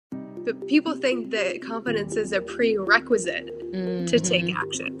But people think that confidence is a prerequisite to take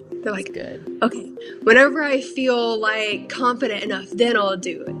action. They're like, good. Okay, whenever I feel like confident enough, then I'll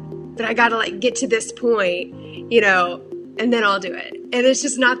do it. But I got to like get to this point, and then I'll do it. And it's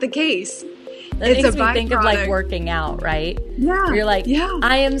just not the case. That makes me think of like working out, right? Yeah. Where you're like,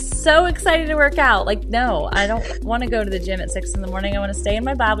 I am so excited to work out. Like, no, I don't want to go to the gym at 6 a.m. I want to stay in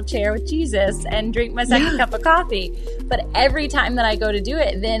my Bible chair with Jesus and drink my second cup of coffee. But every time that I go to do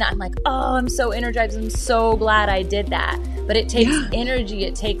it, then I'm like, oh, I'm so energized. I'm so glad I did that. But it takes energy.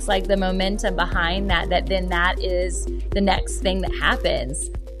 It takes like the momentum behind that then that is the next thing that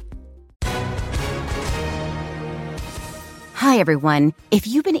happens. Hi, everyone. If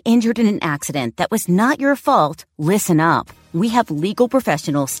you've been injured in an accident that was not your fault, listen up. We have legal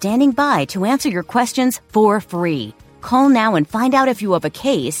professionals standing by to answer your questions for free. Call now and find out if you have a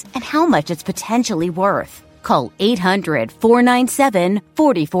case and how much it's potentially worth. Call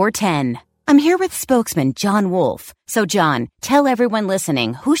 800-497-4410. I'm here with spokesman John Wolf. So, John, tell everyone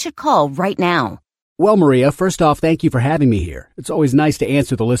listening who should call right now. Well, Maria, first off, thank you for having me here. It's always nice to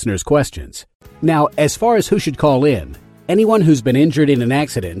answer the listeners' questions. Now, as far as who should call in, anyone who's been injured in an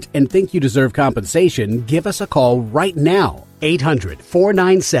accident and think you deserve compensation, give us a call right now.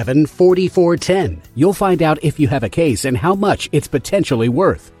 800-497-4410. You'll find out if you have a case and how much it's potentially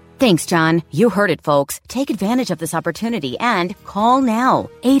worth. Thanks, John. You heard it, folks. Take advantage of this opportunity and call now.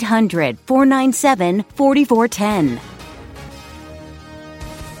 800-497-4410.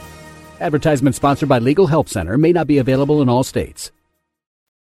 Advertisement sponsored by Legal Help Center. May not be available in all states.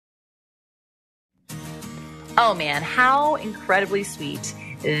 Oh man, how incredibly sweet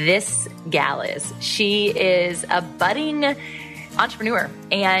this gal is. She is a budding entrepreneur,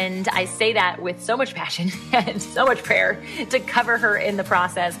 and I say that with so much passion and so much prayer to cover her in the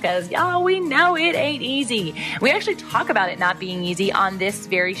process because, y'all, we know it ain't easy. We actually talk about it not being easy on this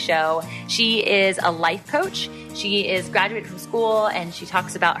very show. She is a life coach. She is graduated from school, and she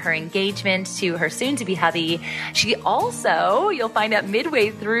talks about her engagement to her soon-to-be hubby. She also, you'll find out midway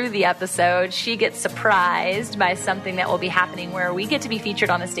through the episode, she gets surprised by something that will be happening where we get to be featured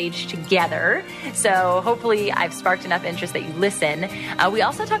on a stage together. So hopefully I've sparked enough interest that you listen. We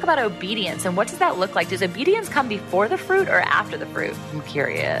also talk about obedience, and what does that look like? Does obedience come before the fruit or after the fruit? I'm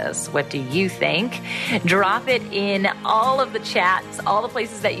curious. What do you think? Drop it in all of the chats, all the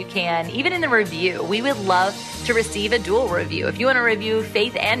places that you can, even in the review. We would love to receive a dual review. If you want to review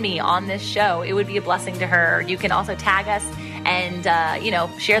Faith and me on this show, it would be a blessing to her. You can also tag us and,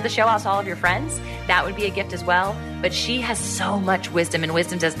 share the show out to all of your friends. That would be a gift as well. But she has so much wisdom, and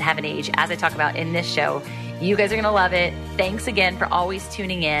wisdom doesn't have an age, as I talk about in this show. You guys are going to love it. Thanks again for always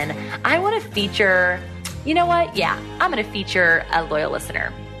tuning in. I want to feature, you know what? Yeah, I'm going to feature a loyal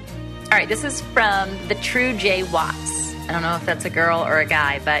listener. All right, this is from the True J. Watts. I don't know if that's a girl or a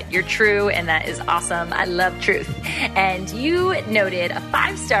guy, but you're true, and that is awesome. I love truth. And you noted a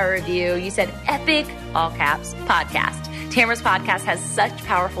 5-star review. You said, epic, all caps, podcast. Tamra's podcast has such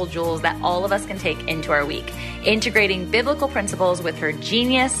powerful jewels that all of us can take into our week. Integrating biblical principles with her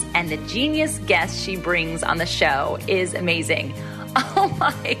genius and the genius guests she brings on the show is amazing. Oh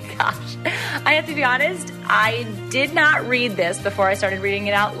my gosh. I have to be honest, I did not read this before I started reading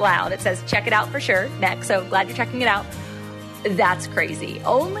it out loud. It says, check it out for sure. Next, so glad you're checking it out. That's crazy.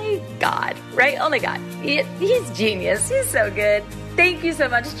 Only God, right? Only God. He's genius. He's so good. Thank you so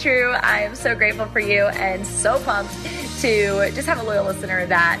much, True. I am so grateful for you and so pumped to just have a loyal listener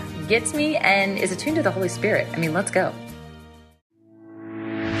that gets me and is attuned to the Holy Spirit. I mean, let's go.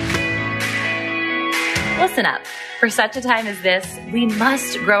 Listen up. For such a time as this, we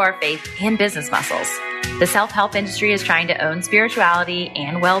must grow our faith and business muscles. The self-help industry is trying to own spirituality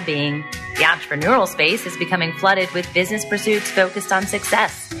and well-being. The entrepreneurial space is becoming flooded with business pursuits focused on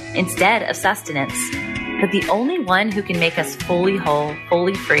success instead of sustenance. But the only one who can make us fully whole,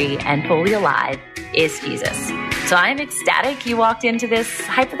 fully free, and fully alive is Jesus. So I'm ecstatic you walked into this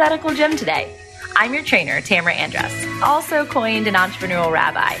hypothetical gym today. I'm your trainer, Tamra Andress, also coined an entrepreneurial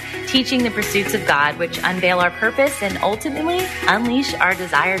rabbi, teaching the pursuits of God which unveil our purpose and ultimately unleash our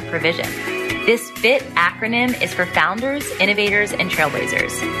desired provision. This FIT acronym is for founders, innovators, and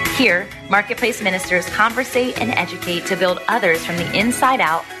trailblazers. Here, marketplace ministers conversate and educate to build others from the inside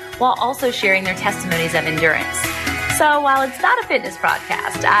out while also sharing their testimonies of endurance. So while it's not a fitness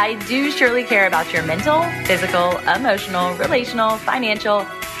podcast, I do surely care about your mental, physical, emotional, relational, financial,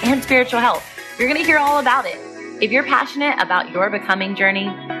 and spiritual health. You're going to hear all about it. If you're passionate about your becoming journey,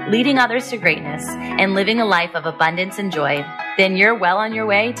 leading others to greatness, and living a life of abundance and joy, then you're well on your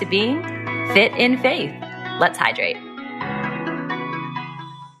way to being fit in faith. Let's hydrate.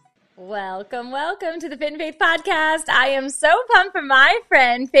 Welcome to the Fit and Faith podcast. I am so pumped for my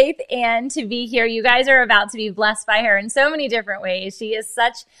friend Faith Ann to be here. You guys are about to be blessed by her in so many different ways. She is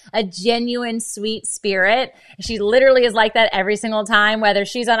such a genuine, sweet spirit. She literally is like that every single time, whether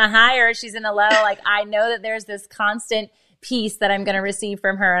she's on a high or she's in a low. Like, I know that there's this constant peace that I'm going to receive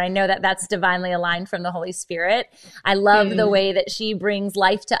from her. And I know that that's divinely aligned from the Holy Spirit. I love the way that she brings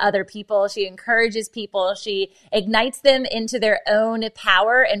life to other people. She encourages people. She ignites them into their own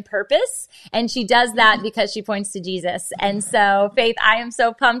power and purpose. And she does that because she points to Jesus. And so, Faith, I am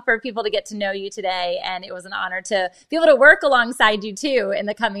so pumped for people to get to know you today. And it was an honor to be able to work alongside you too in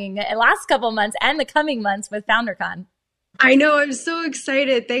the last couple months and the coming months with FounderCon. I know. I'm so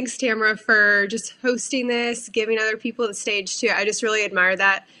excited. Thanks, Tamra, for just hosting this, giving other people the stage too. I just really admire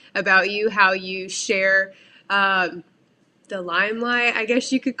that about you, how you share the limelight, I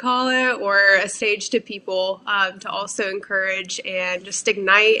guess you could call it, or a stage to people to also encourage and just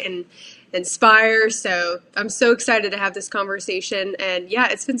ignite and inspire. So I'm so excited to have this conversation. And yeah,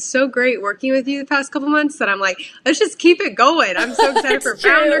 it's been so great working with you the past couple months that I'm like, let's just keep it going. I'm so excited for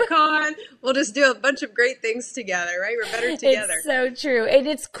FounderCon. We'll just do a bunch of great things together, right? We're better together. It's so true. And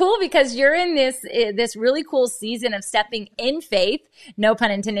it's cool because you're in this really cool season of stepping in faith, no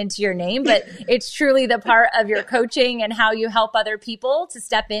pun intended to your name, but it's truly the part of your coaching and how you help other people to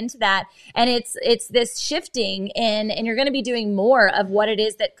step into that. And it's this shifting and you're going to be doing more of what it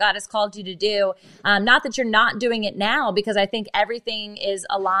is that God has called you to do. Not that you're not doing it now, because I think everything is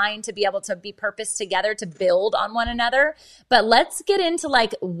aligned to be able to be purposed together to build on one another. But let's get into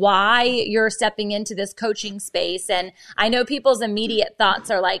like why you're stepping into this coaching space. And I know people's immediate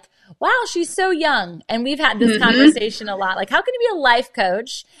thoughts are like, wow, she's so young. And we've had this conversation a lot. Like, how can you be a life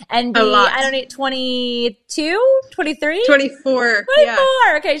coach and be, I don't know, 22, 23? 24. 24.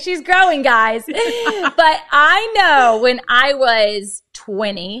 Yeah. Okay, she's growing, guys. But I know when I was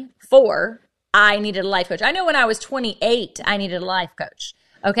 24, I needed a life coach. I know when I was 28, I needed a life coach.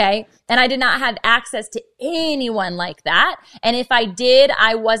 Okay. And I did not have access to anyone like that. And if I did,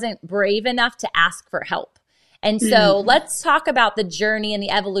 I wasn't brave enough to ask for help. And so let's talk about the journey and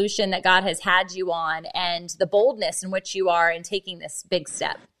the evolution that God has had you on and the boldness in which you are in taking this big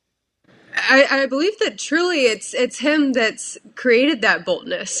step. I believe that truly it's him that's created that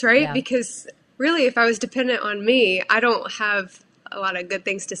boldness, right? Yeah. Because really, if I was dependent on me, I don't have a lot of good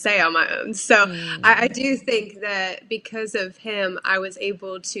things to say on my own. So I do think that because of him, I was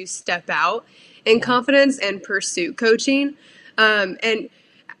able to step out in confidence and pursue coaching. And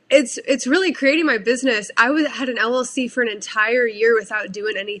it's really creating my business. I had an LLC for an entire year without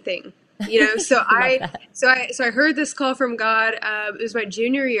doing anything, so I heard this call from God. It was my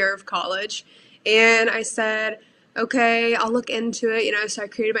junior year of college. And I said, okay, I'll look into it, so I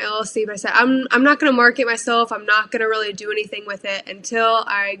created my LLC, but I said, I'm not going to market myself. I'm not going to really do anything with it until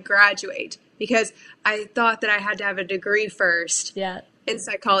I graduate, because I thought that I had to have a degree first in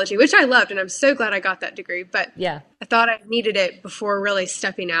psychology, which I loved. And I'm so glad I got that degree, but I thought I needed it before really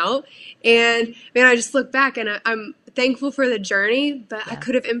stepping out. And man, I just look back and I'm thankful for the journey, but I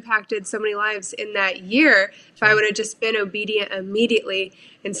could have impacted so many lives in that year if I would have just been obedient immediately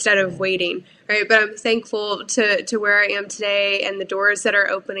instead of waiting, right? But I'm thankful to where I am today and the doors that are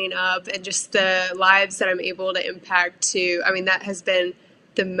opening up and just the lives that I'm able to impact too. I mean, that has been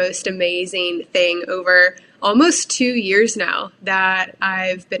the most amazing thing over almost 2 years now that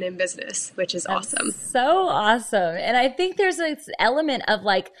I've been in business, which is awesome. So awesome. And I think there's this element of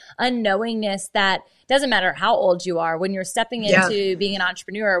like unknowingness that doesn't matter how old you are when you're stepping into being an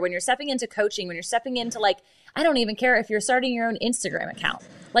entrepreneur, when you're stepping into coaching, when you're stepping into like, I don't even care if you're starting your own Instagram account.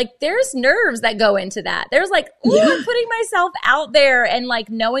 Like there's nerves that go into that. There's like, I'm putting myself out there and like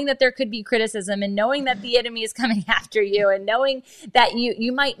knowing that there could be criticism and knowing that the enemy is coming after you and knowing that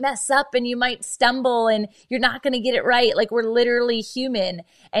you might mess up and you might stumble and you're not going to get it right. Like we're literally human.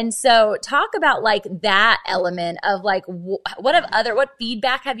 And so talk about like that element of like, what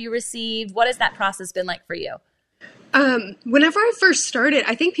feedback have you received? What has that process been like for you? Whenever I first started,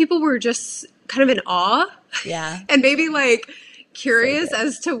 I think people were just kind of in awe. Yeah. And maybe like curious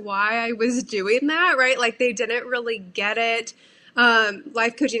as to why I was doing that, right? Like they didn't really get it.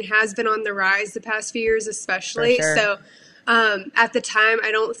 Life coaching has been on the rise the past few years, especially. For sure. So at the time,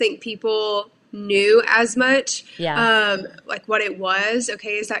 I don't think people knew as much, like what it was.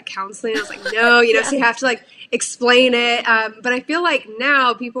 Okay, is that counseling? I was like, no, so you have to like explain it. But I feel like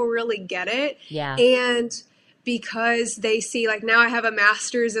now people really get it. Yeah. And because they see like now I have a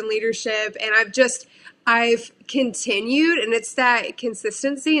master's in leadership and I've continued, and it's that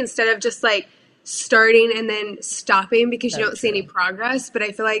consistency instead of just like starting and then stopping because you don't see any progress. But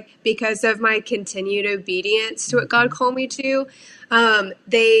I feel like because of my continued obedience to what God called me to,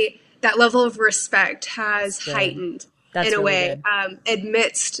 that level of respect has heightened in a way,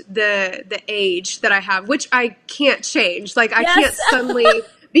 amidst the age that I have, which I can't change. Like I can't suddenly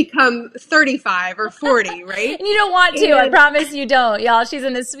become 35 or 40, right? And you don't want to. I promise you don't, y'all. She's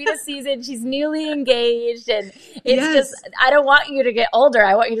in the sweetest season. She's newly engaged, and it's just, I don't want you to get older.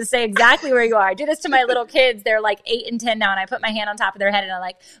 I want you to stay exactly where you are. I do this to my little kids. They're like 8 and 10 now, and I put my hand on top of their head and I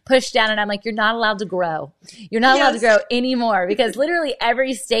like push down, and I'm like, you're not allowed to grow. You're not allowed to grow anymore, because literally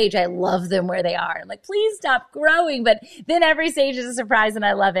every stage I love them where they are. I'm like, please stop growing. But then every stage is a surprise, and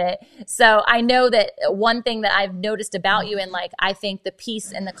I love it. So I know that one thing that I've noticed about you, and like, I think the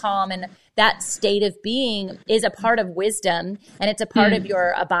peace and the calm and that state of being is a part of wisdom, and it's a part of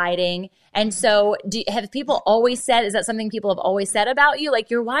your abiding. And so have people always said, is that something people have always said about you?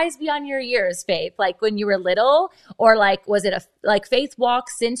 Like, you're wise beyond your years, Faith, like when you were little, or like, was it a faith walk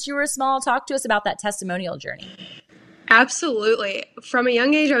since you were small? Talk to us about that testimonial journey. Absolutely. From a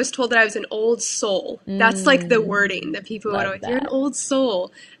young age, I was told that I was an old soul. That's like the wording that people would always, you're an old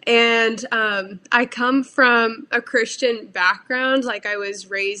soul. And I come from a Christian background. Like, I was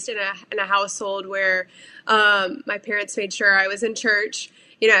raised in a household where my parents made sure I was in church,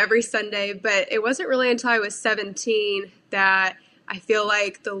 every Sunday. But it wasn't really until I was 17 that I feel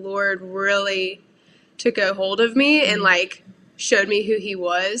like the Lord really took a hold of me and like showed me who he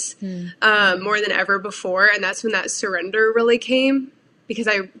was more than ever before. And that's when that surrender really came, because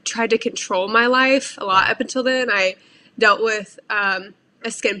I tried to control my life a lot up until then. I dealt with a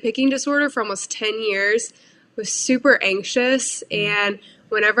skin picking disorder for almost 10 years, was super anxious. And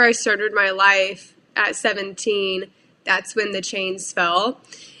whenever I started my life at 17, that's when the chains fell.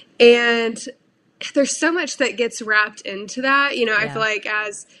 And there's so much that gets wrapped into that. I feel like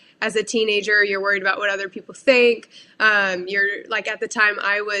as a teenager, you're worried about what other people think. You're like, at the time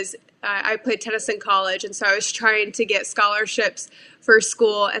I played tennis in college. And so I was trying to get scholarships for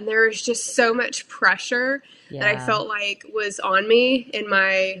school. And there was just so much pressure that I felt like was on me in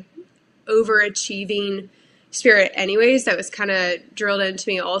my overachieving spirit anyways. That was kind of drilled into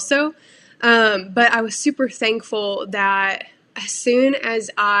me also. But I was super thankful that as soon as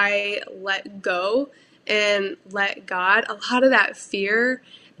I let go and let God, a lot of that fear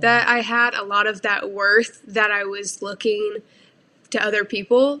that I had, a lot of that worth that I was looking to other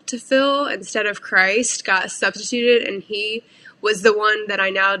people to fill instead of Christ got substituted, and he was the one that I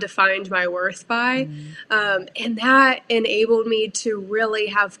now defined my worth by. And that enabled me to really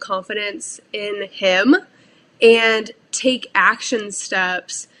have confidence in him and take action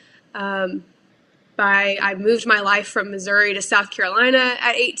steps. I moved my life from Missouri to South Carolina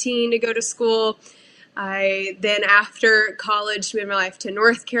at 18 to go to school. I then, after college, moved my life to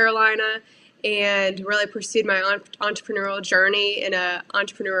North Carolina and really pursued my entrepreneurial journey in an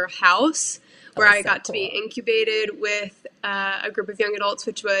entrepreneur house where I got to be incubated with a group of young adults,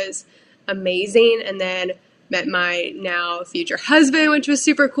 which was amazing. And then met my now future husband, which was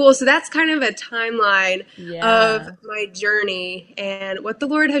super cool. So that's kind of a timeline of my journey and what the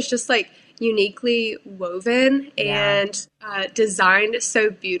Lord has just like uniquely woven and designed so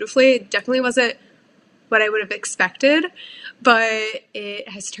beautifully. It definitely wasn't what I would have expected, but it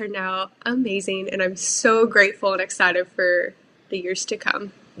has turned out amazing, and I'm so grateful and excited for the years to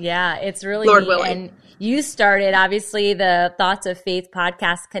come. Yeah, it's really Lord neat. willing. And you started, obviously, the Thoughts of Faith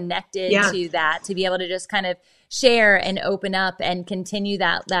podcast connected to that, to be able to just kind of share and open up and continue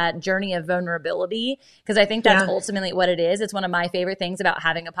that journey of vulnerability. Because I think that's ultimately what it is. It's one of my favorite things about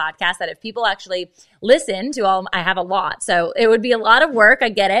having a podcast, that if people actually listen to I have a lot, so it would be a lot of work. I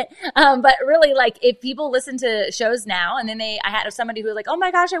get it. But really, like, if people listen to shows now, and then I had somebody who was like, oh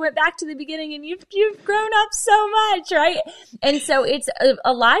my gosh, I went back to the beginning and you've grown up so much, right? And so it's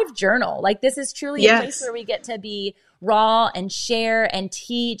a live journal. Like, this is truly a place where we get to be raw and share and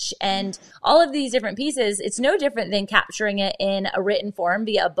teach and all of these different pieces. It's no different than capturing it in a written form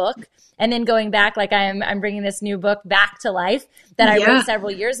via a book and then going back, like I'm bringing this new book back to life that I wrote several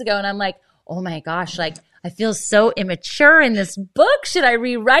years ago. And I'm like, oh my gosh, like I feel so immature in this book. Should I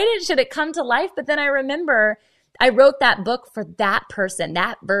rewrite it? Should it come to life? But then I remember I wrote that book for that person.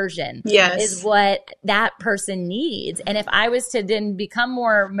 That version is what that person needs. And if I was to then become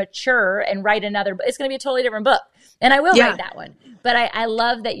more mature and write another book, it's going to be a totally different book. And I will write that one. But I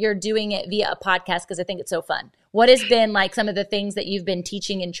love that you're doing it via a podcast because I think it's so fun. What has been like some of the things that you've been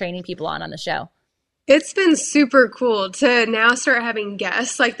teaching and training people on the show? It's been super cool to now start having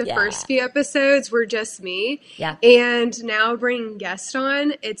guests. Like the Yeah. first few episodes were just me. Yeah. And now bringing guests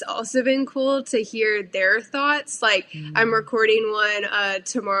on, it's also been cool to hear their thoughts. Like I'm recording one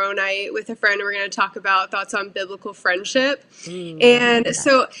tomorrow night with a friend. We're going to talk about thoughts on biblical friendship. And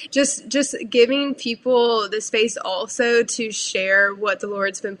so just giving people the space also to share what the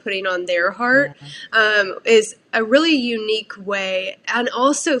Lord's been putting on their heart is a really unique way. And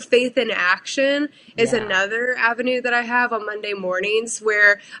also faith in action is another avenue that I have on Monday mornings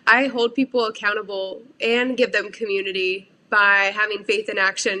where I hold people accountable and give them community by having faith in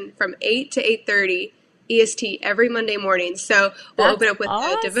action from 8 to 8:30 EST every Monday morning. So we'll open up with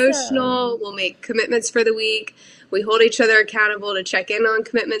a devotional. We'll make commitments for the week. We hold each other accountable to check in on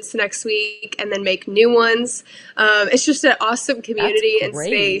commitments next week and then make new ones. It's just an awesome community and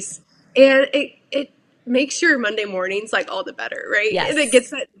space. And it makes your Monday mornings like all the better, right? Yes. And it gets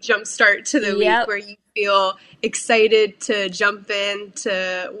that jump start to the week where you feel excited to jump in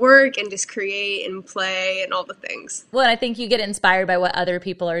to work and just create and play and all the things. Well, I think you get inspired by what other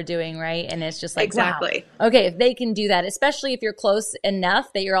people are doing, right? And it's just like, exactly. Wow, okay, if they can do that, especially if you're close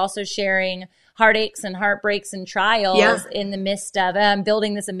enough that you're also sharing heartaches and heartbreaks and trials in the midst of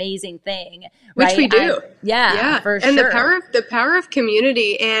building this amazing thing, right? Which we do. For and sure. the power of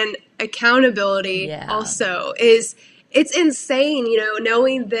community and accountability also is, it's insane,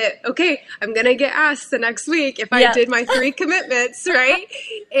 knowing that, okay, I'm going to get asked the next week if I did my 3 commitments, right?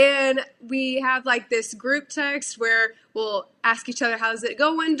 And we have like this group text where we'll ask each other, how's it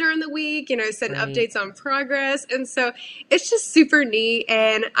going during the week? Send updates on progress. And so it's just super neat.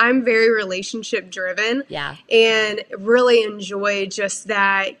 And I'm very relationship driven and really enjoy just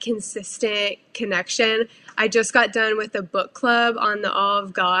that consistent connection. I just got done with a book club on the Awe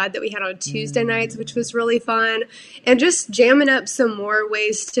of God that we had on Tuesday nights, which was really fun. And just jamming up some more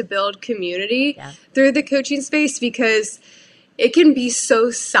ways to build community through the coaching space, because it can be so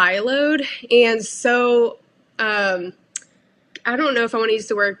siloed and so, I don't know if I want to use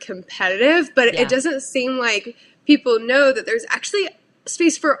the word competitive, but it doesn't seem like people know that there's actually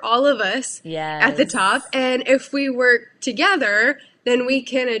space for all of us at the top. And if we work together, then we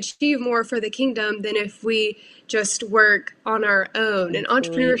can achieve more for the kingdom than if we just work on our own. And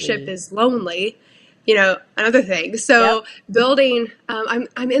entrepreneurship is lonely, another thing. So building,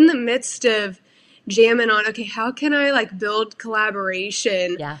 I'm in the midst of jamming on, okay, how can I like build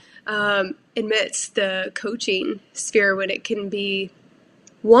collaboration amidst the coaching sphere when it can be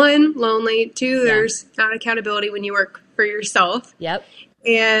 1, lonely, 2, there's not accountability when you work for yourself.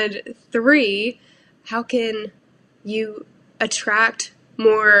 And 3, how can you attract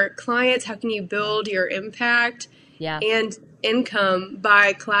more clients? How can you build your impact and income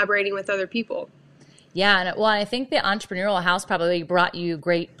by collaborating with other people? Yeah. And I think the entrepreneurial house probably brought you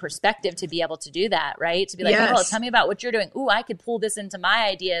great perspective to be able to do that, right? To be like, oh, tell me about what you're doing. Ooh, I could pull this into my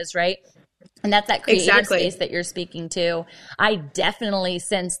ideas, right? And that's that creative space that you're speaking to. I definitely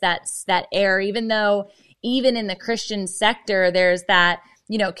sense that air, even though even in the Christian sector, there's that,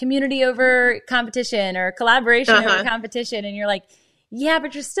 community over competition or collaboration over competition. And you're like, yeah,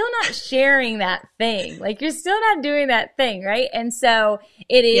 but you're still not sharing that thing. Like you're still not doing that thing, right? And so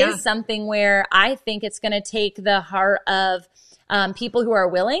it is something where I think it's going to take the heart of people who are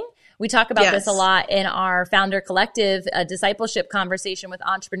willing. We talk about this a lot in our Founder Collective discipleship conversation with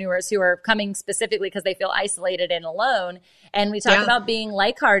entrepreneurs who are coming specifically because they feel isolated and alone. And we talk about being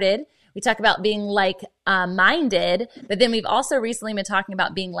like-hearted. We talk about being like-minded, but then we've also recently been talking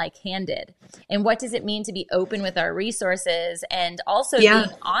about being like-handed. And what does it mean to be open with our resources and also being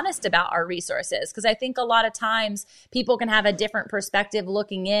honest about our resources? Because I think a lot of times people can have a different perspective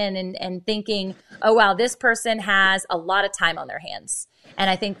looking in and thinking, oh, wow, this person has a lot of time on their hands. And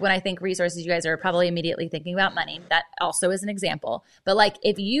I think when I think resources, you guys are probably immediately thinking about money. That also is an example. But like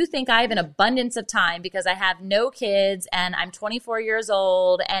if you think I have an abundance of time because I have no kids and I'm 24 years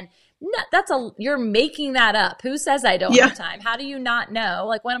old and you're making that up. Who says I don't have time? How do you not know?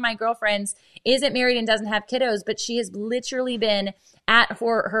 Like one of my girlfriends isn't married and doesn't have kiddos, but she has literally been at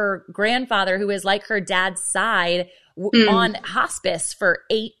her grandfather, who is like her dad's side, on hospice for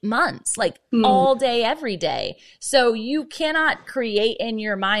 8 months, like all day, every day. So you cannot create in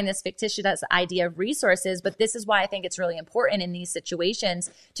your mind this fictitious idea of resources, but this is why I think it's really important in these situations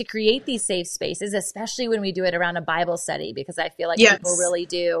to create these safe spaces, especially when we do it around a Bible study, because I feel like people really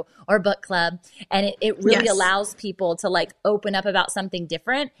do, or book club. And it really allows people to like open up about something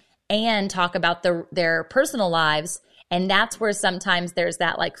different and talk about their personal lives. And that's where sometimes there's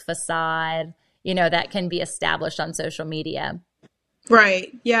that like facade, that can be established on social media.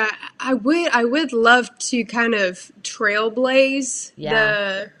 Right. Yeah. I would love to kind of trailblaze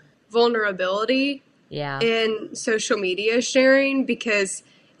the vulnerability in social media sharing, because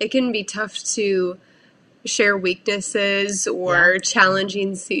it can be tough to share weaknesses or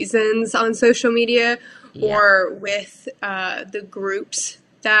challenging seasons on social media or with the groups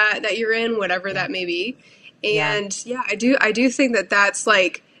that you're in, whatever that may be. And I do think that that's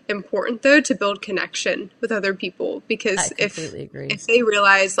like important though, to build connection with other people, because if they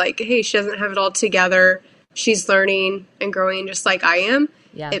realize like, hey, she doesn't have it all together, she's learning and growing just like I am,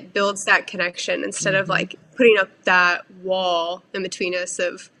 it builds that connection instead of like putting up that wall in between us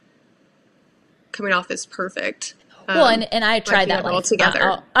of coming off as perfect. Well, and I tried that life. All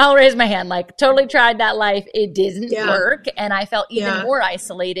together. I'll raise my hand. Like, totally tried that life. It didn't work, and I felt even more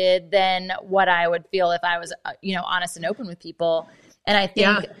isolated than what I would feel if I was, honest and open with people. And I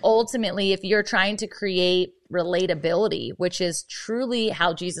think ultimately, if you're trying to create relatability, which is truly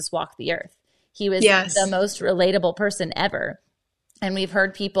how Jesus walked the earth, he was the most relatable person ever. And we've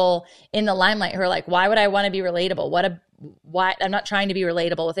heard people in the limelight who are like, "Why would I want to be relatable? Why I'm not trying to be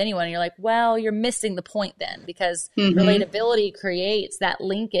relatable with anyone." And you're like, well, you're missing the point then, because relatability creates that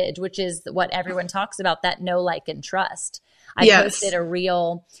linkage, which is what everyone talks about, that know, like, and trust. I posted a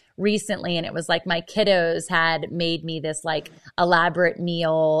reel recently, and it was like my kiddos had made me this like elaborate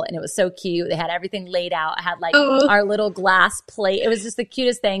meal, and it was so cute. They had everything laid out. I had like our little glass plate. It was just the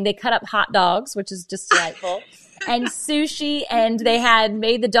cutest thing. They cut up hot dogs, which is just delightful. And sushi, and they had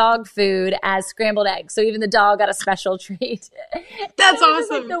made the dog food as scrambled eggs. So even the dog got a special treat. That's awesome. It was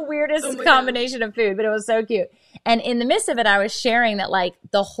like the weirdest combination of food, but it was so cute. And in the midst of it, I was sharing that like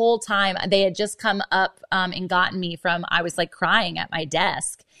the whole time they had just come up and gotten me from, I was like crying at my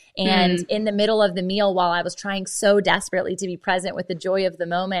desk. And in the middle of the meal, while I was trying so desperately to be present with the joy of the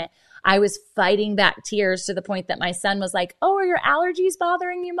moment, I was fighting back tears to the point that my son was like, "Oh, are your allergies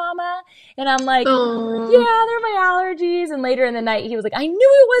bothering you, Mama?" And I'm like, "Yeah, they're my allergies." And later in the night, he was like, "I knew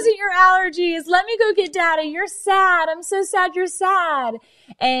it wasn't your allergies. Let me go get Daddy. You're sad. I'm so sad you're sad."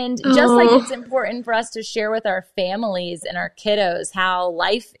 And just like it's important for us to share with our families and our kiddos how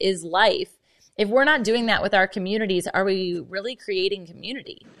life is life, if we're not doing that with our communities, are we really creating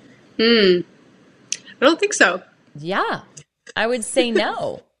community? I don't think so. Yeah, I would say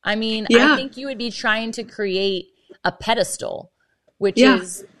no. I mean, I think you would be trying to create a pedestal, which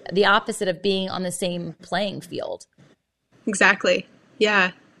is the opposite of being on the same playing field. Exactly.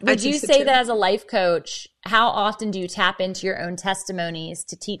 Yeah. Would you say that as a life coach, how often do you tap into your own testimonies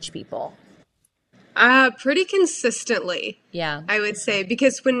to teach people? Pretty consistently. Yeah. I would say,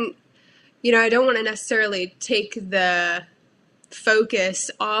 because when, I don't want to necessarily take the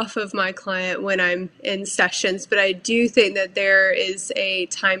focus off of my client when I'm in sessions, but I do think that there is a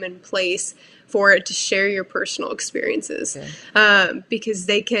time and place for it to share your personal experiences, because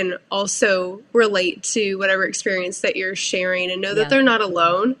they can also relate to whatever experience that you're sharing and know that they're not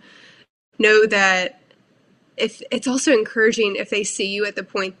alone. Know that if it's also encouraging if they see you at the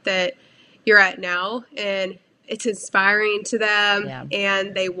point that you're at now, and it's inspiring to them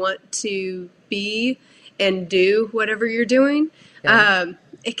and they want to be and do whatever you're doing.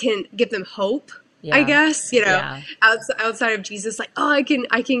 It can give them hope, I guess, outside of Jesus, like, oh, I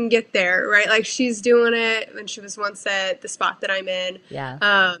can get there, right? Like, she's doing it when she was once at the spot that I'm in.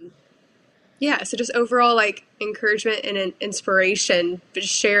 So just overall, like, encouragement and an inspiration, but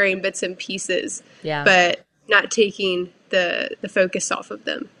sharing bits and pieces, but not taking the focus off of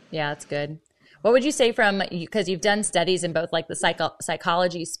them. Yeah, that's good. What would you say because you've done studies in both like the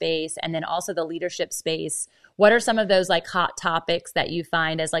psychology space and then also the leadership space, what are some of those like hot topics that you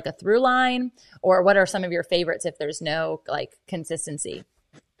find as like a through line, or what are some of your favorites if there's no like consistency?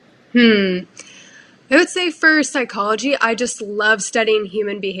 I would say for psychology, I just love studying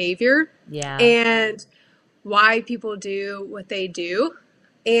human behavior and why people do what they do.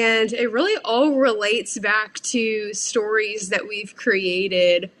 And it really all relates back to stories that we've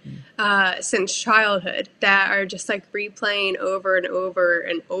created since childhood that are just like replaying over and over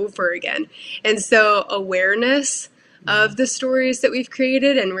and over again. And so awareness of the stories that we've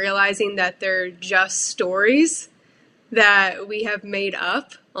created and realizing that they're just stories that we have made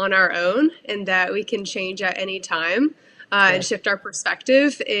up on our own and that we can change at any time. And shift our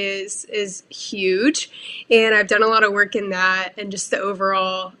perspective is huge. And I've done a lot of work in that and just the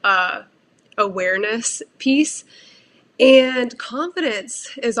overall awareness piece. And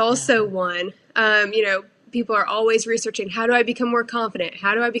confidence is also one. People are always researching, how do I become more confident?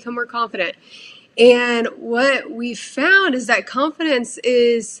 How do I become more confident? And what we found is that confidence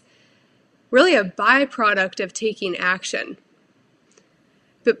is really a byproduct of taking action.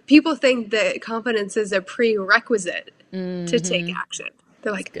 But people think that confidence is a prerequisite to take action.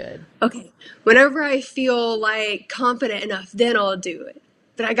 They're like, okay, whenever I feel like confident enough, then I'll do it.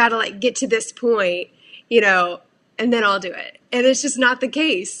 But I got to like get to this point. and then I'll do it. And it's just not the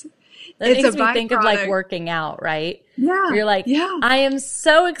case. That makes me think of like working out, right? Yeah. You're like, I am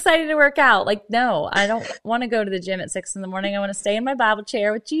so excited to work out. Like, no, I don't want to go to the gym at 6 a.m. I want to stay in my Bible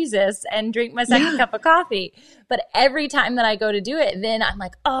chair with Jesus and drink my second cup of coffee. But every time that I go to do it, then I'm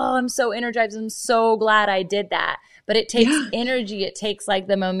like, oh, I'm so energized. I'm so glad I did that. But it takes energy. It takes like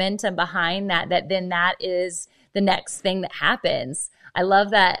the momentum behind that then that is the next thing that happens. I love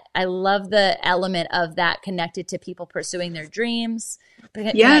that. I love the element of that connected to people pursuing their dreams,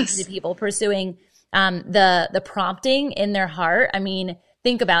 connected to people pursuing the prompting in their heart. I mean,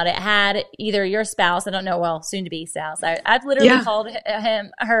 think about it. Had either your spouse, I don't know, well, soon to be spouse. I've literally called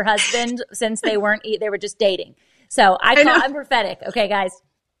him her husband since they were just dating. So I'm prophetic. Okay, guys.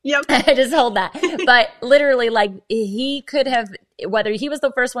 Yep. I just hold that. But literally, like, he could have, whether he was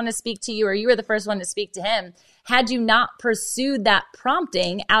the first one to speak to you or you were the first one to speak to him, had you not pursued that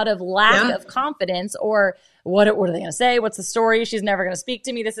prompting out of lack of confidence or what are they going to say? What's the story? She's never going to speak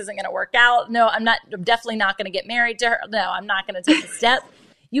to me. This isn't going to work out. No, I'm definitely not going to get married to her. No, I'm not going to take a step.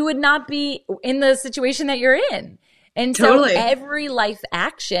 You would not be in the situation that you're in. And so every life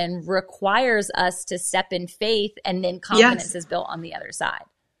action requires us to step in faith, and then confidence is built on the other side.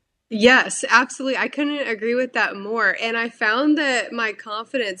 Yes, absolutely. I couldn't agree with that more. And I found that my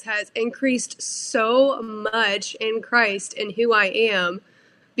confidence has increased so much in Christ and who I am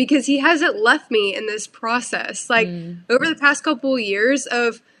because he hasn't left me in this process. Like over the past couple of years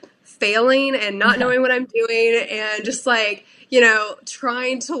of failing and not knowing what I'm doing and just like,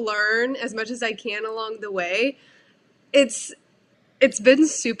 trying to learn as much as I can along the way, it's been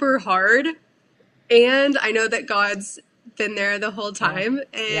super hard. And I know that God's been there the whole time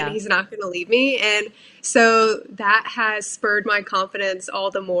and he's not going to leave me. And so that has spurred my confidence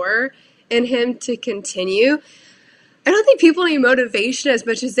all the more in him to continue. I don't think people need motivation as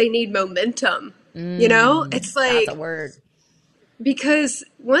much as they need momentum. It's like, that's a word. Because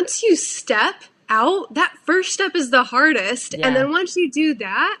once you step out, that first step is the hardest. And then once you do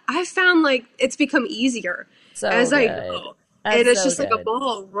that, I found like it's become easier as I go. That's and it's just like a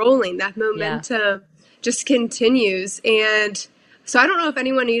ball rolling. That momentum just continues. And so I don't know if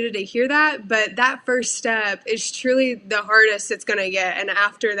anyone needed to hear that, but that first step is truly the hardest it's going to get. And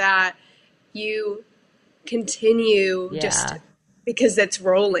after that, you continue just because it's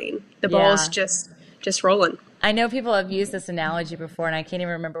rolling. The ball's just rolling. I know people have used this analogy before, and I can't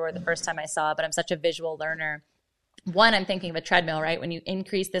even remember where the first time I saw it, but I'm such a visual learner. One, I'm thinking of a treadmill, right? When you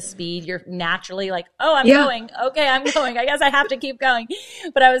increase the speed, you're naturally like, oh, I'm going. Okay, I'm going. I guess I have to keep going.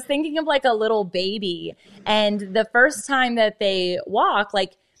 But I was thinking of like a little baby, and the first time that they walk,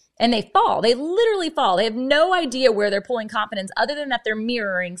 and they fall. They literally fall. They have no idea where they're pulling confidence other than that they're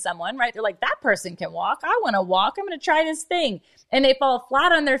mirroring someone, right? They're like, that person can walk. I want to walk. I'm going to try this thing. And they fall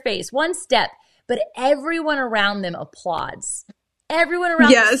flat on their face, one step. But everyone around them applauds. Everyone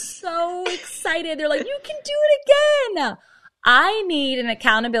around them is so excited. They're like, you can do it again. I need an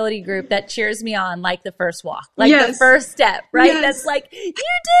accountability group that cheers me on like the first walk, like the first step, right? That's like, you did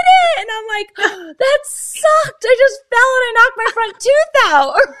it. And I'm like, oh, that sucked. I just fell and I knocked my front tooth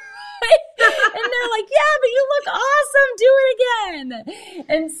out. And they're like, yeah, but you look awesome. Do it again.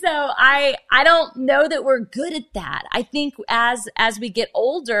 And so I don't know that we're good at that. I think as we get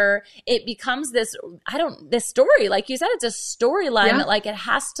older, it becomes this story. Like you said, it's a storyline that like it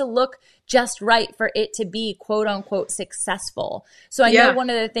has to look just right for it to be quote unquote successful. So I know one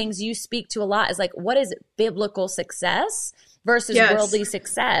of the things you speak to a lot is like, what is biblical success versus worldly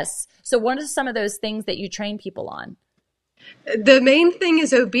success? So what are some of those things that you train people on? The main thing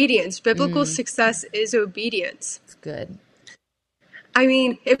is obedience. Biblical success is obedience. It's good. I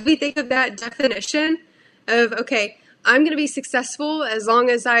mean, if we think of that definition of, okay, I'm going to be successful as long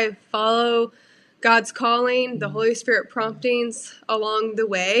as I follow God's calling, the Holy Spirit promptings along the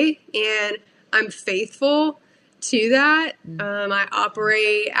way, and I'm faithful to that. I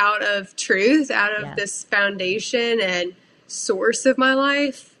operate out of truth, out of this foundation and source of my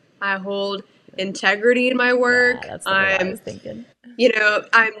life. I hold integrity in my work. That's the way I was thinking.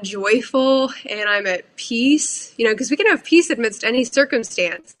 I'm joyful and I'm at peace, because we can have peace amidst any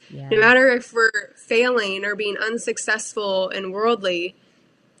circumstance, no matter if we're failing or being unsuccessful in worldly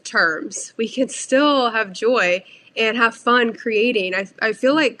terms, we can still have joy and have fun creating. I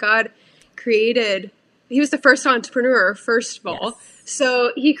feel like God he was the first entrepreneur, first of all.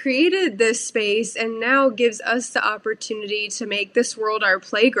 So he created this space and now gives us the opportunity to make this world our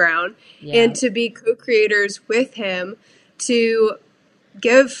playground and to be co-creators with him, to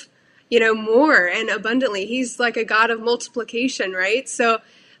give, more and abundantly. He's like a God of multiplication, right? So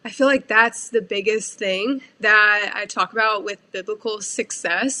I feel like that's the biggest thing that I talk about with biblical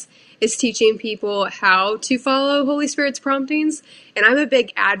success is teaching people how to follow Holy Spirit's promptings. And I'm a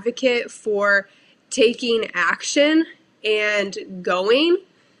big advocate for taking action and going.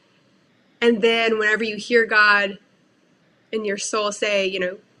 And then whenever you hear God in your soul say, you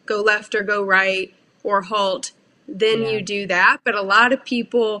know, go left or go right or halt, then you do that. But a lot of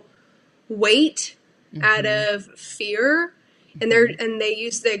people wait out of fear, and they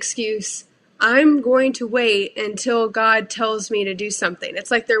use the excuse, I'm going to wait until God tells me to do something.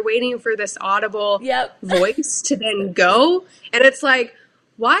 It's like they're waiting for this audible voice to then go. And it's like,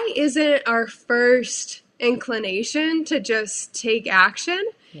 why isn't our first inclination to just take action?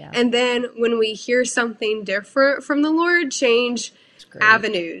 Yeah. And then when we hear something different from the Lord, change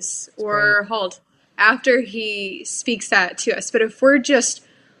avenues or halt after he speaks that to us. But if we're just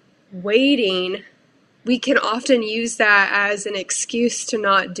waiting, we can often use that as an excuse to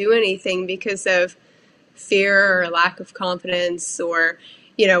not do anything because of fear or lack of confidence or,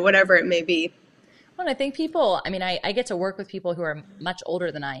 you know, whatever it may be. Well, I think people, I mean, I get to work with people who are much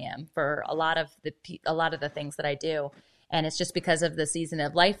older than I am for a lot of the things that I do. And it's just because of the season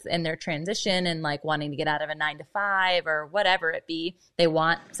of life and their transition and like wanting to get out of a 9-to-5 or whatever it be. They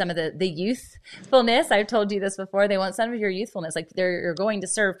want some of the youthfulness. I've told you this before. They want some of your youthfulness. Like you're going to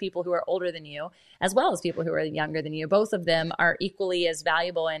serve people who are older than you as well as people who are younger than you. Both of them are equally as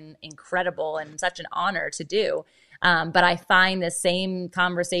valuable and incredible and such an honor to do. But I find the same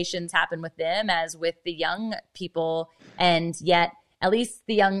conversations happen with them as with the young people, and yet at least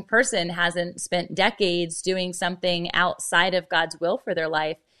the young person hasn't spent decades doing something outside of God's will for their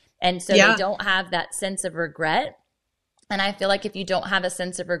life. And so they don't have that sense of regret. And I feel like if you don't have a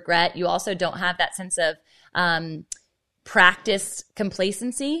sense of regret, you also don't have that sense of practice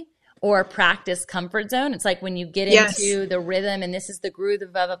complacency or practice comfort zone. It's like when you get into the rhythm and this is the groove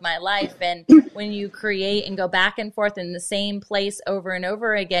of my life. And when you create and go back and forth in the same place over and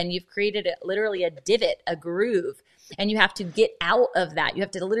over again, you've created literally a divot, a groove. And you have to get out of that. You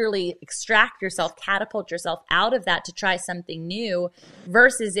have to literally extract yourself, catapult yourself out of that to try something new,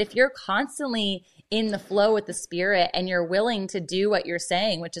 versus if you're constantly in the flow with the Spirit and you're willing to do what you're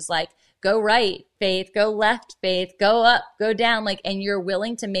saying, which is like, go right, faith, go left, faith, go up, go down, like, and you're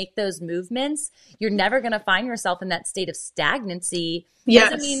willing to make those movements, you're never going to find yourself in that state of stagnancy.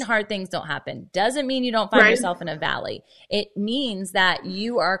 Doesn't mean hard things don't happen. Doesn't mean you don't find yourself in a valley. It means that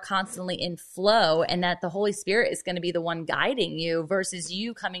you are constantly in flow and that the Holy Spirit is going to be the one guiding you versus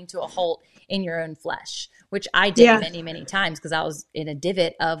you coming to a halt in your own flesh, which I did many, many times because I was in a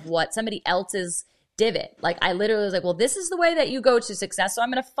divot of what somebody else's divot. Like I literally was like, well, this is the way that you go to success, so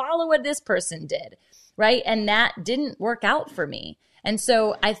I'm going to follow what this person did, right? And that didn't work out for me. And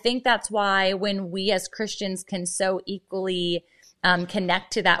so I think that's why when we as Christians can so equally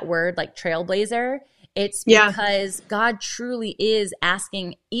connect to that word like trailblazer, it's because God truly is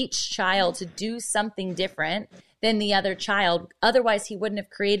asking each child to do something different than the other child. Otherwise, he wouldn't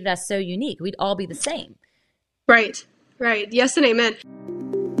have created us so unique. We'd all be the same. Right. Yes and amen.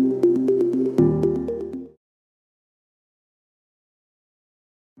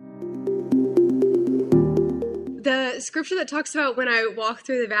 The scripture that talks about when I walk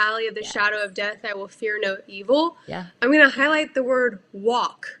through the valley of the shadow of death, I will fear no evil. Yeah. I'm going to highlight the word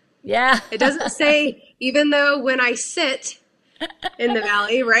walk. Yeah. It doesn't say, even though when I sit in the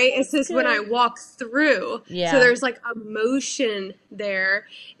valley, right? It says when I walk through. Yeah. So there's like a motion there.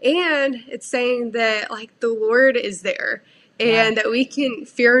 And it's saying that like the Lord is there. And that we can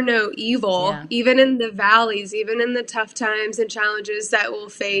fear no evil, even in the valleys, even in the tough times and challenges that we'll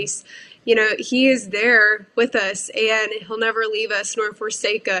face. You know, he is there with us and he'll never leave us nor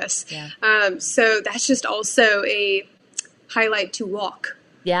forsake us. Yeah. So that's just also a highlight to walk.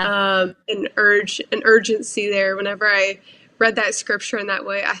 Yeah. An urgency there. Whenever I read that scripture in that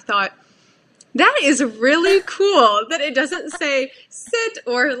way, I thought, that is really cool that it doesn't say sit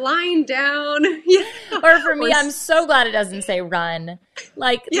or lying down. Yeah. Or for me, I'm so glad it doesn't say run.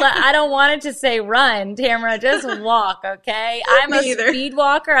 Like, I don't want it to say run, Tamra, just walk, okay? I'm a speed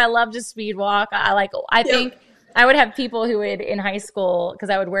walker. I love to speed walk. I think I would have people who would in high school, because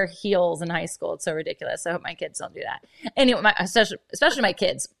I would wear heels in high school. It's so ridiculous. I hope my kids don't do that. Anyway, especially my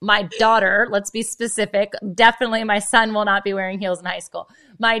kids. My daughter, let's be specific. Definitely my son will not be wearing heels in high school.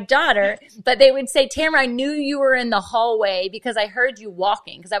 My daughter, but they would say, Tamra, I knew you were in the hallway because I heard you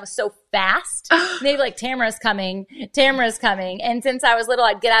walking because I was so fast. They'd be like, Tamra's coming. And since I was little,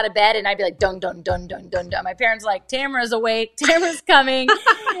 I'd get out of bed and I'd be like, dun, dun, dun, dun, dun, dun. My parents were like, Tamra's awake. Tamra's coming.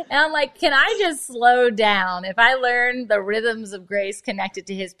 And I'm like, can I just slow down? If I learn the rhythms of grace connected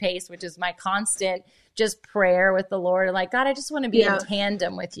to his pace, which is my constant just prayer with the Lord and like, God, I just want to be in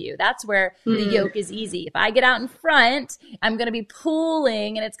tandem with you. That's where the yoke is easy. If I get out in front, I'm going to be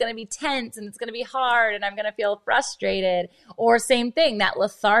pulling and it's going to be tense and it's going to be hard and I'm going to feel frustrated. Or same thing, that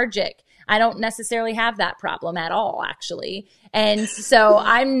lethargic. I don't necessarily have that problem at all, actually. And so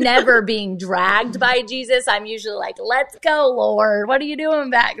I'm never being dragged by Jesus. I'm usually like, let's go, Lord. What are you doing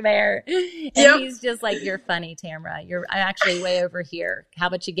back there? And he's just like, you're funny, Tamra. I'm actually way over here. How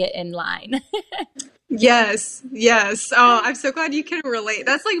about you get in line? Yes. Oh, I'm so glad you can relate.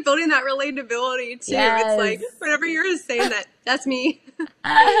 That's like building that relatability too. Yes. It's like whenever you're saying that, that's me.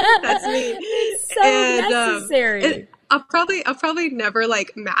 That's me. It's so necessary. I'll probably never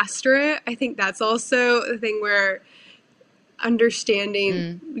like master it. I think that's also the thing where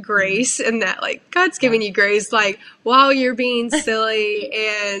understanding grace and that like God's giving you grace, like while you're being silly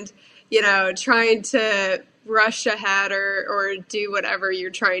and, trying to rush ahead or do whatever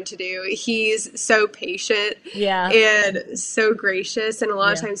you're trying to do. He's so patient and so gracious. And a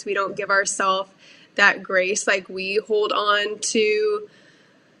lot of times we don't give ourselves that grace. Like we hold on to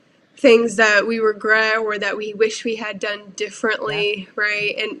things that we regret or that we wish we had done differently,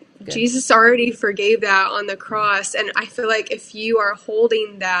 right? And Jesus already forgave that on the cross. And I feel like if you are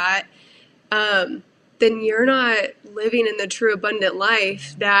holding that, then you're not living in the true abundant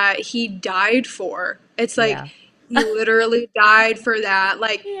life that he died for. It's like he literally died for that.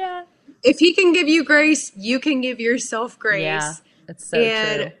 Like if he can give you grace, you can give yourself grace. Yeah, it's so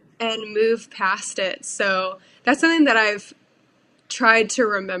true. And move past it. So that's something that I've tried to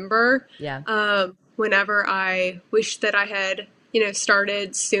remember whenever I wish that I had,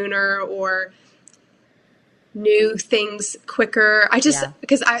 started sooner or knew things quicker. I just,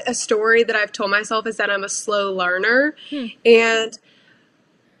 because a story that I've told myself is that I'm a slow learner and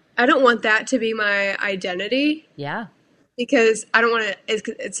I don't want that to be my identity. Yeah. Because I don't want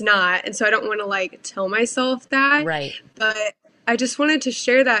to, it's not. And so I don't want to like tell myself that. Right. But I just wanted to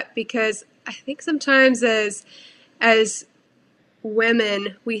share that because I think sometimes as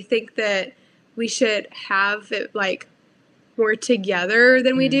women, we think that we should have it like more together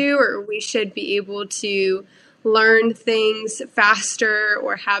than we do, or we should be able to learn things faster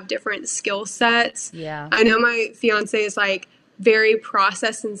or have different skill sets. Yeah. I know my fiance is like very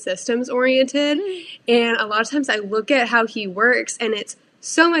process and systems oriented. And a lot of times I look at how he works and it's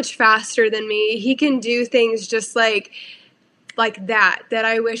so much faster than me. He can do things just like that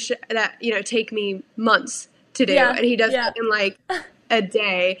I wish that, take me months to do. And he does it in like a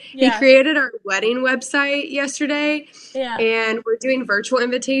day. He created our wedding website yesterday and we're doing virtual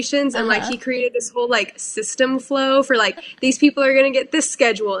invitations and like he created this whole like system flow for like these people are going to get this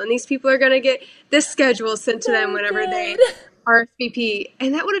schedule and these people are going to get this schedule sent to them whenever they RSVP.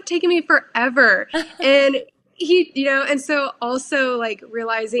 And that would have taken me forever. And he, and so also like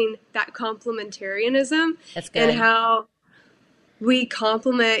realizing that complementarianism and how we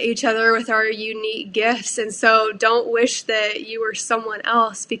complement each other with our unique gifts. And so don't wish that you were someone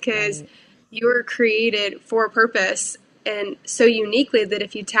else because you were created for a purpose and so uniquely that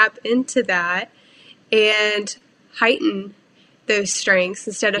if you tap into that and heighten those strengths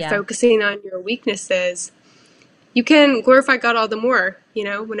instead of focusing on your weaknesses, you can glorify God all the more,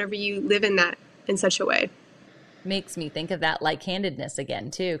 whenever you live in such a way. Makes me think of that like-handedness again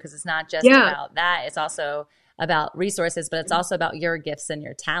too, because it's not just about that. It's also about resources, but it's also about your gifts and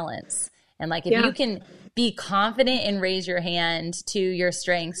your talents. And like, if you can be confident and raise your hand to your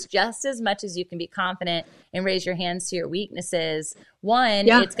strengths just as much as you can be confident and raise your hands to your weaknesses,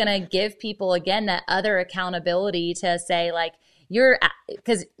 it's going to give people, again, that other accountability to say like,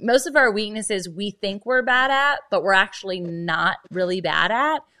 because most of our weaknesses we think we're bad at, but we're actually not really bad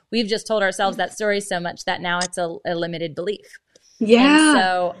at. We've just told ourselves that story so much that now it's a limited belief. Yeah. And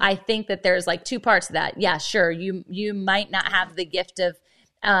so I think that there's like two parts to that. Yeah, sure. You might not have the gift of,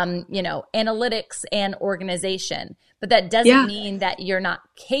 analytics and organization, but that doesn't mean that you're not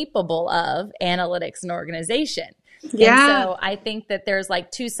capable of analytics and organization. Yeah. And so I think that there's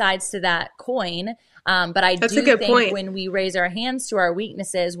like two sides to that coin. But I do think when we raise our hands to our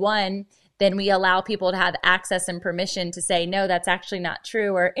weaknesses, then we allow people to have access and permission to say, no, that's actually not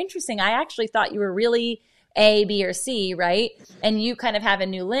true. Or interesting, I actually thought you were really A, B, or C, right? And you kind of have a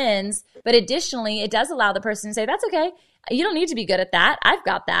new lens. But additionally, it does allow the person to say, that's okay. You don't need to be good at that. I've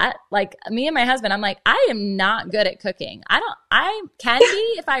got that. Like me and my husband, I'm like, I am not good at cooking. I can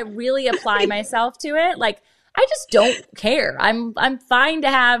be if I really apply myself to it. Like, I just don't care. I'm fine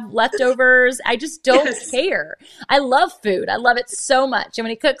to have leftovers. I just don't care. I love food. I love it so much. And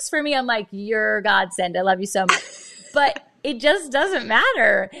when he cooks for me, I'm like, you're a godsend. I love you so much. But it just doesn't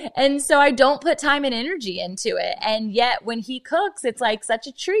matter. And so I don't put time and energy into it. And yet when he cooks, it's like such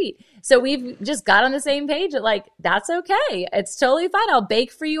a treat. So we've just got on the same page that like, that's okay. It's totally fine. I'll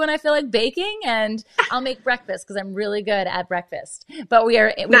bake for you when I feel like baking, and I'll make breakfast because I'm really good at breakfast. But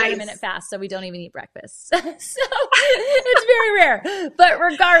we're a minute fast, so we don't even eat breakfast. So it's very rare. But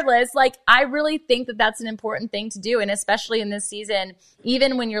regardless, like I really think that that's an important thing to do. And especially in this season,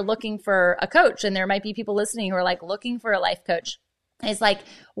 even when you're looking for a coach, and there might be people listening who are like looking for a life coach, it's like,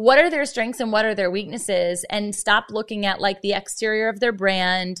 what are their strengths and what are their weaknesses? And stop looking at like the exterior of their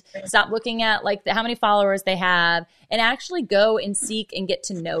brand. Stop looking at like how many followers they have, and actually go and seek and get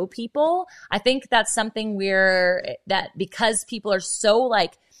to know people. I think that's something because people are so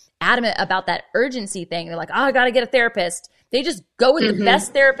like adamant about that urgency thing. They're like, oh, I got to get a therapist. They just go with the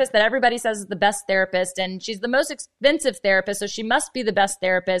best therapist that everybody says is the best therapist. And she's the most expensive therapist, so she must be the best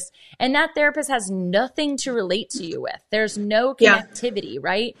therapist. And that therapist has nothing to relate to you with. There's no connectivity,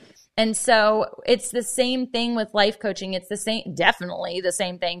 right? And so it's the same thing with life coaching. It's definitely the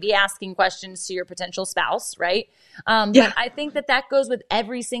same thing. Be asking questions to your potential spouse, right? But I think that goes with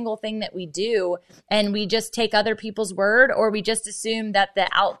every single thing that we do. And we just take other people's word, or we just assume that the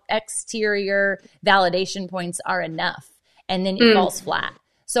exterior validation points are enough. And then it falls flat.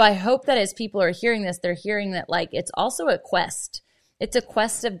 So I hope that as people are hearing this, they're hearing that like it's also a quest. It's a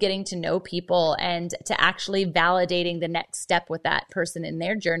quest of getting to know people and to actually validating the next step with that person in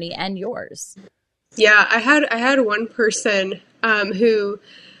their journey and yours. Yeah, I had one person who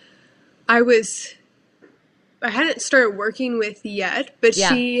I hadn't started working with yet, but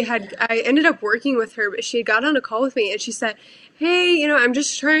I ended up working with her, but she had got on a call with me and she said, hey, I'm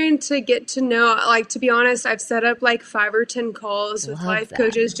just trying to get to know, like, to be honest, I've set up like 5 or 10 calls with life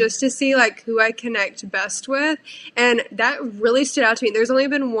coaches just to see like who I connect best with. And that really stood out to me. There's only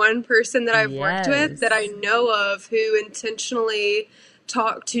been one person that I've worked with that I know of who intentionally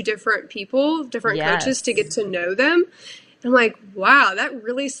talked to different people, different coaches to get to know them. And I'm like, wow, that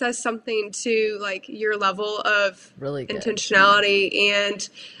really says something to like your level of intentionality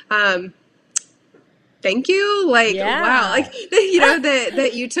and, thank you. Like, wow. Like, that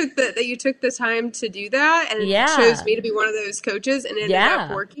you took the time to do that, and it chose me to be one of those coaches, and it ended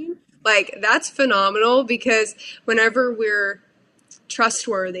up working. Like, that's phenomenal, because whenever we're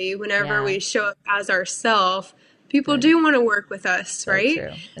trustworthy, whenever we show up as ourselves, people do want to work with us,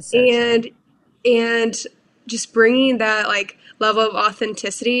 right? So and just bringing that like level of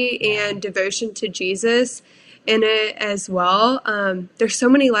authenticity and devotion to Jesus in it as well. There's so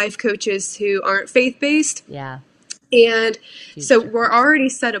many life coaches who aren't faith-based. Yeah. And so we're already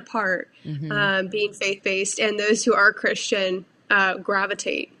set apart, being faith-based, and those who are Christian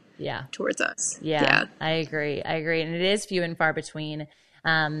gravitate towards us. Yeah. I agree. And it is few and far between.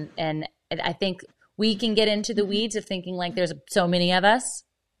 And I think we can get into the weeds of thinking like there's so many of us.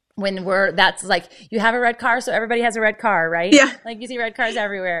 That's like, you have a red car, so everybody has a red car, right? Yeah. Like you see red cars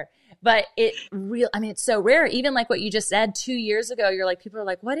everywhere. But it's so rare. Even like what you just said 2 years ago, you're like, people are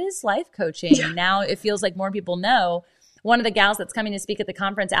like, what is life coaching? Yeah. And now it feels like more people know. One of the gals that's coming to speak at the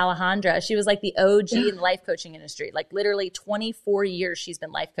conference, Alejandra, she was like the OG in the life coaching industry. Like literally 24 years she's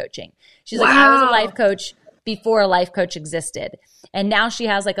been life coaching. She's like, I was a life coach before a life coach existed. And now she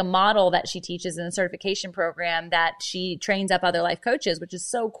has like a model that she teaches in a certification program that she trains up other life coaches, which is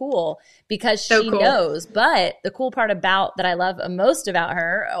so cool because she knows. But the cool part that I love most about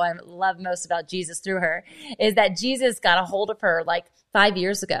her, I love most about Jesus through her, is that Jesus got a hold of her like 5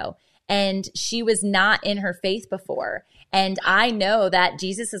 years ago. And she was not in her faith before. And I know that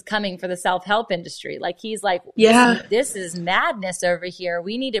Jesus is coming for the self-help industry. Like he's like, this is madness over here.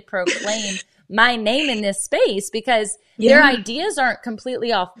 We need to proclaim my name in this space, because their ideas aren't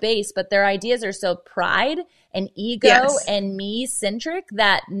completely off base, but their ideas are so pride and ego and me centric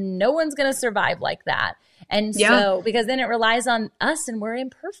that no one's going to survive like that. And so, because then it relies on us and we're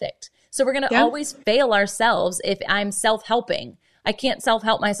imperfect. So we're going to always fail ourselves if I'm self-helping. I can't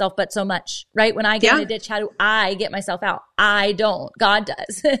self-help myself but so much, right? When I get in a ditch, how do I get myself out? I don't. God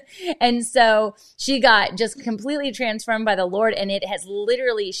does. And so she got just completely transformed by the Lord. And it has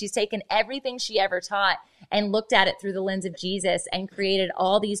literally, she's taken everything she ever taught and looked at it through the lens of Jesus and created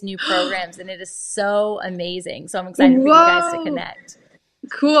all these new programs. And it is so amazing. So I'm excited for you guys to connect.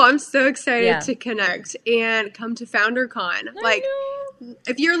 Cool. I'm so excited to connect and come to FounderCon. Like,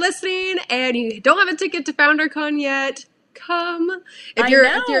 if you're listening and you don't have a ticket to FounderCon yet, come. And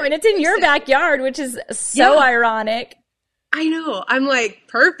it's in your backyard, which is so ironic. I know. I'm like,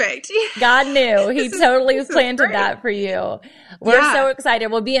 perfect. God knew. He totally planted that for you. We're so excited.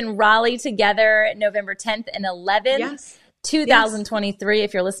 We'll be in Raleigh together November 10th and 11th. 2023,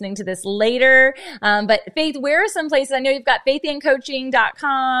 if you're listening to this later. But Faith, where are some places? I know you've got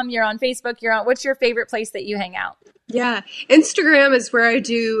faithandcoaching.com. You're on Facebook. What's your favorite place that you hang out? Yeah. Instagram is where I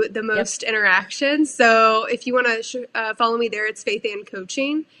do the most interactions. So if you want to follow me there, it's Faith and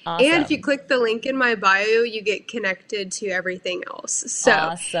Coaching. Awesome. And if you click the link in my bio, you get connected to everything else. So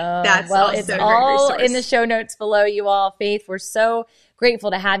that's it's all in the show notes below, you all. Faith, we're so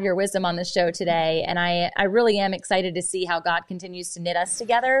grateful to have your wisdom on the show today. And I really am excited to see how God continues to knit us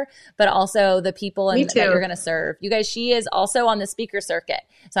together, but also the people that you're going to serve. You guys, she is also on the speaker circuit.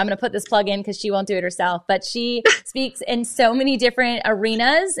 So I'm going to put this plug in because she won't do it herself, but she speaks in so many different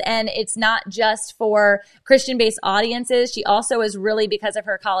arenas, and it's not just for Christian-based audiences. She also is really, because of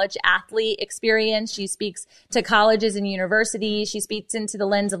her college athlete experience, she speaks to colleges and universities. She speaks into the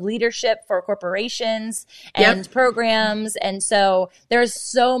lens of leadership for corporations and programs. And so there's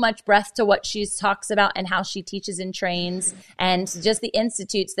so much breadth to what she talks about and how she teaches and trains, and just the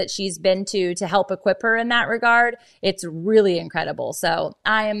institutes that she's been to help equip her in that regard. It's really incredible. So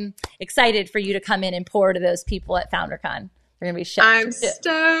I'm excited for you to come in and pour to those people at FounderCon. They're going to be shocked.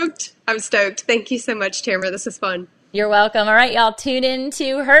 I'm stoked. Thank you so much, Tamra. This is fun. You're welcome. All right, y'all, tune in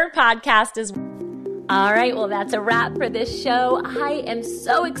to her podcast as well. All right, well, that's a wrap for this show. I am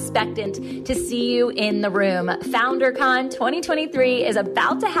so expectant to see you in the room. FounderCon 2023 is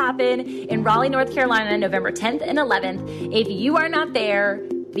about to happen in Raleigh, North Carolina, November 10th and 11th. If you are not there,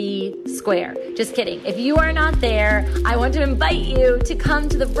 be square. Just kidding. If you are not there, I want to invite you to come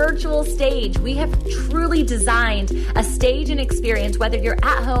to the virtual stage. We have truly designed a stage and experience, whether you're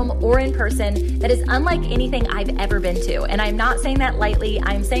at home or in person, that is unlike anything I've ever been to. And I'm not saying that lightly.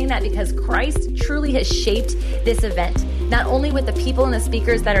 I'm saying that because Christ truly has shaped this event, not only with the people and the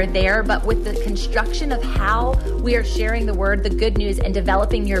speakers that are there, but with the construction of how we are sharing the word, the good news, and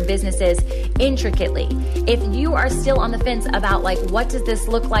developing your businesses intricately. If you are still on the fence about what does this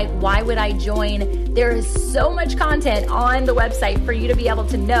look like? Why would I join? There is so much content on the website for you to be able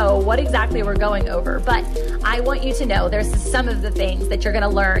to know what exactly we're going over. But I want you to know there's some of the things that you're going to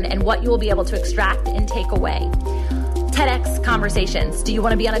learn and what you will be able to extract and take away. TEDx conversations. Do you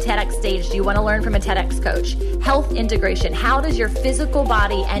want to be on a TEDx stage? Do you want to learn from a TEDx coach? Health integration. How does your physical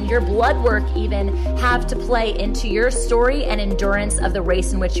body and your blood work even have to play into your story and endurance of the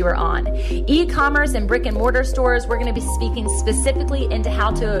race in which you are on? E-commerce and brick and mortar stores. We're going to be speaking specifically into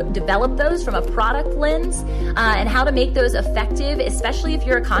how to develop those from a product lens and how to make those effective, especially if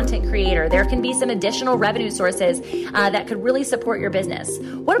you're a content creator. There can be some additional revenue sources that could really support your business.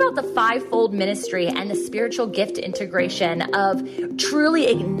 What about the fivefold ministry and the spiritual gift integration of truly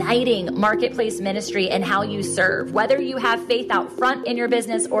igniting marketplace ministry and how you serve? Whether you have faith out front in your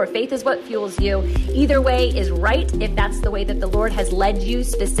business or faith is what fuels you, either way is right if that's the way that the Lord has led you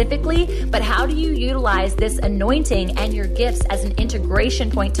specifically. But how do you utilize this anointing and your gifts as an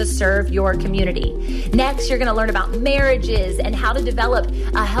integration point to serve your community? Next, you're going to learn about marriages and how to develop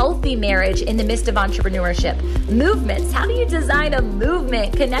a healthy marriage in the midst of entrepreneurship. Movements. How do you design a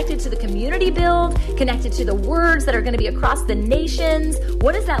movement connected to the community build, connected to the words that are going to be across the nations?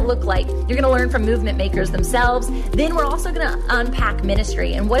 What does that look like? You're going to learn from movement makers themselves. Then we're also going to unpack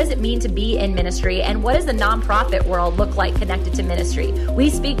ministry and what does it mean to be in ministry, and what does the nonprofit world look like connected to ministry? We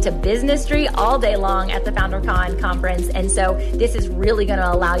speak to businessry all day long at the FounderCon conference, and so this is really going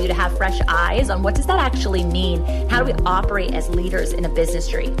to allow you to have fresh eyes on what does that actually mean? How do we operate as leaders in a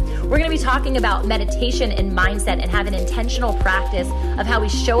businessry? We're going to be talking about meditation and mindset and have an intentional practice of how we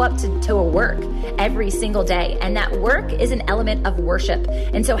show up to a work every single day, and that work is an element of worship.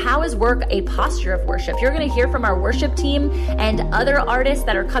 And so how is work a posture of worship? You're going to hear from our worship team and other artists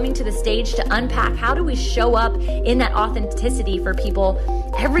that are coming to the stage to unpack how do we show up in that authenticity for people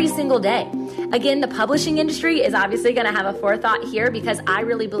every single day. Again, the publishing industry is obviously going to have a forethought here because I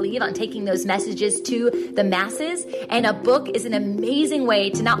really believe on taking those messages to the masses, and a book is an amazing way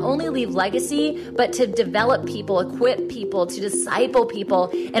to not only leave legacy, but to develop people, equip people, to disciple people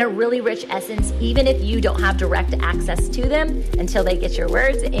in a really rich essence, even if you don't have direct access to them until they get your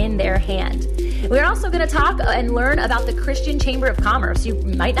words in their hand. We're also going to talk and learn about the Christian Chamber of Commerce. You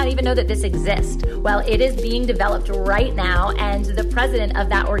might not even know that this exists. Well, it is being developed right now, and the president of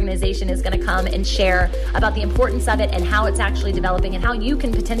that organization is going to come and share about the importance of it and how it's actually developing and how you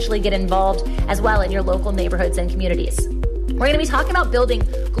can potentially get involved as well in your local neighborhoods and communities. We're going to be talking about building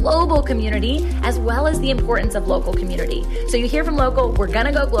global community as well as the importance of local community. So you hear from local, we're going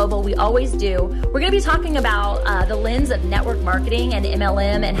to go global. We always do. We're going to be talking about the lens of network marketing and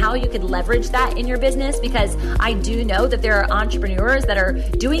MLM and how you could leverage that in your business, because I do know that there are entrepreneurs that are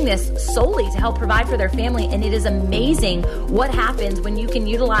doing this solely to help provide for their family. And it is amazing what happens when you can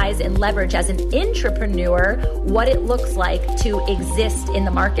utilize and leverage as an intrapreneur what it looks like to exist in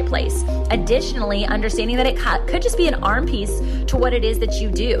the marketplace. Additionally, understanding that it could just be an arm piece to what it is that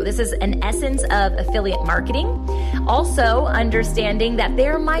you do. This is an essence of affiliate marketing. Also, understanding that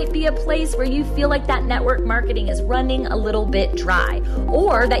there might be a place where you feel like that network marketing is running a little bit dry,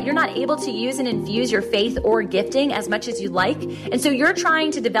 or that you're not able to use and infuse your faith or gifting as much as you like. And so you're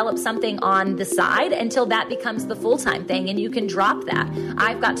trying to develop something on the side until that becomes the full-time thing and you can drop that.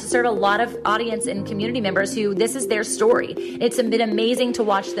 I've got to serve a lot of audience and community members who this is their story. It's been amazing to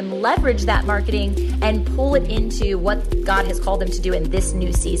watch them leverage that marketing and pull it into what God has called them to do in this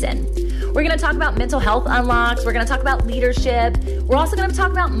new season. We're going to talk about mental health unlocks. We're going to talk about leadership. We're also going to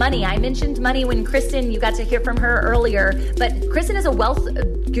talk about money. I mentioned money when Kristen, you got to hear from her earlier, but Kristen is a wealth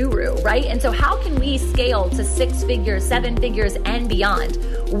guru, right? And so how can we scale to 6 figures, 7 figures, and beyond?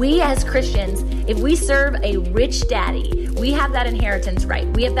 We as Christians, if we serve a rich daddy, we have that inheritance right.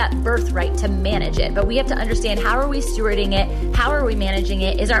 We have that birthright to manage it, but we have to understand, how are we stewarding it? How are we managing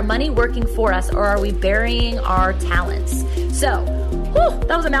it? Is our money working for us, or are we burying our talents? So,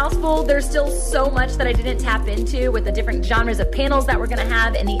 that was a mouthful. There's still so much that I didn't tap into with the different genres of panels that we're going to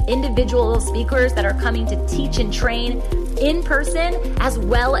have and the individual speakers that are coming to teach and train in person as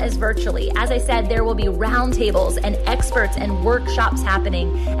well as virtually. As I said, there will be roundtables and experts and workshops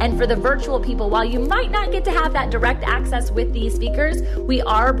happening. And for the virtual people, while you might not get to have that direct access with these speakers, we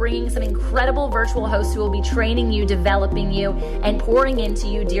are bringing some incredible virtual hosts who will be training you, developing you, and pouring into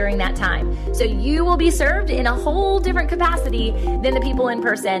you during that time. So you will be served in a whole different capacity than the people in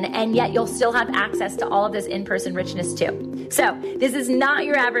person, and yet you'll still have access to all of this in-person richness too. So this is not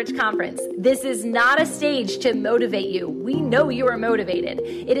your average conference. This is not a stage to motivate you. We know you are motivated.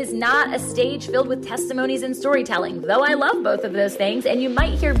 It is not a stage filled with testimonies and storytelling, though I love both of those things, and you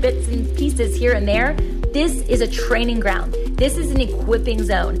might hear bits and pieces here and there. This is a training ground. This is an equipping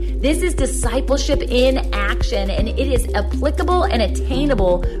zone. This is discipleship in action, and it is applicable and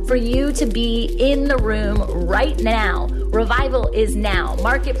attainable for you to be in the room right now. Revival is now.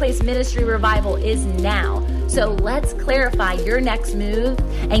 Marketplace ministry revival is now. So let's clarify your next move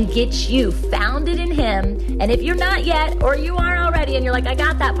and get you founded in Him. And if you're not yet, or you are already and you're like, I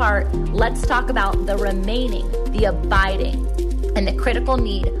got that part, let's talk about the remaining, the abiding, and the critical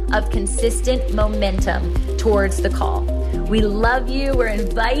need of consistent momentum towards the call. We love you. We're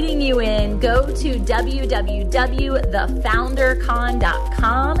inviting you in. Go to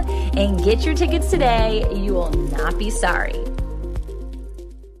www.thefoundercon.com and get your tickets today. You will not be sorry.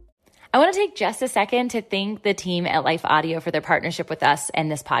 I want to take just a second to thank the team at Life Audio for their partnership with us and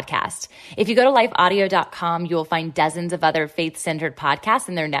this podcast. If you go to lifeaudio.com, you will find dozens of other faith-centered podcasts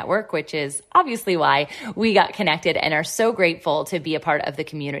in their network, which is obviously why we got connected and are so grateful to be a part of the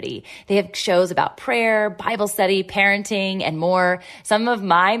community. They have shows about prayer, Bible study, parenting, and more. Some of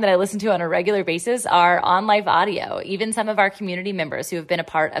mine that I listen to on a regular basis are on Life Audio. Even some of our community members who have been a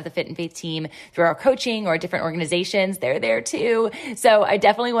part of the Fit and Faith team through our coaching or different organizations, they're there too. So I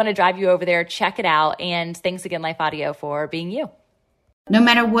definitely want to drive you over there. Check it out. And thanks again, Life Audio, for being you. No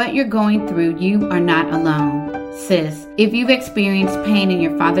matter what you're going through, you are not alone. Sis, if you've experienced pain in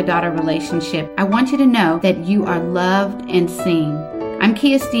your father-daughter relationship, I want you to know that you are loved and seen. I'm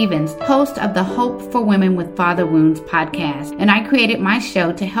Kia Stevens, host of the Hope for Women with Father Wounds podcast, and I created my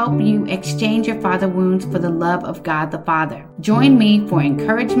show to help you exchange your father wounds for the love of God the Father. Join me for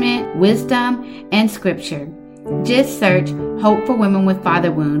encouragement, wisdom, and scripture. Just search Hope for Women with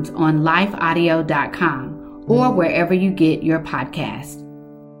Father Wounds on lifeaudio.com or wherever you get your podcast.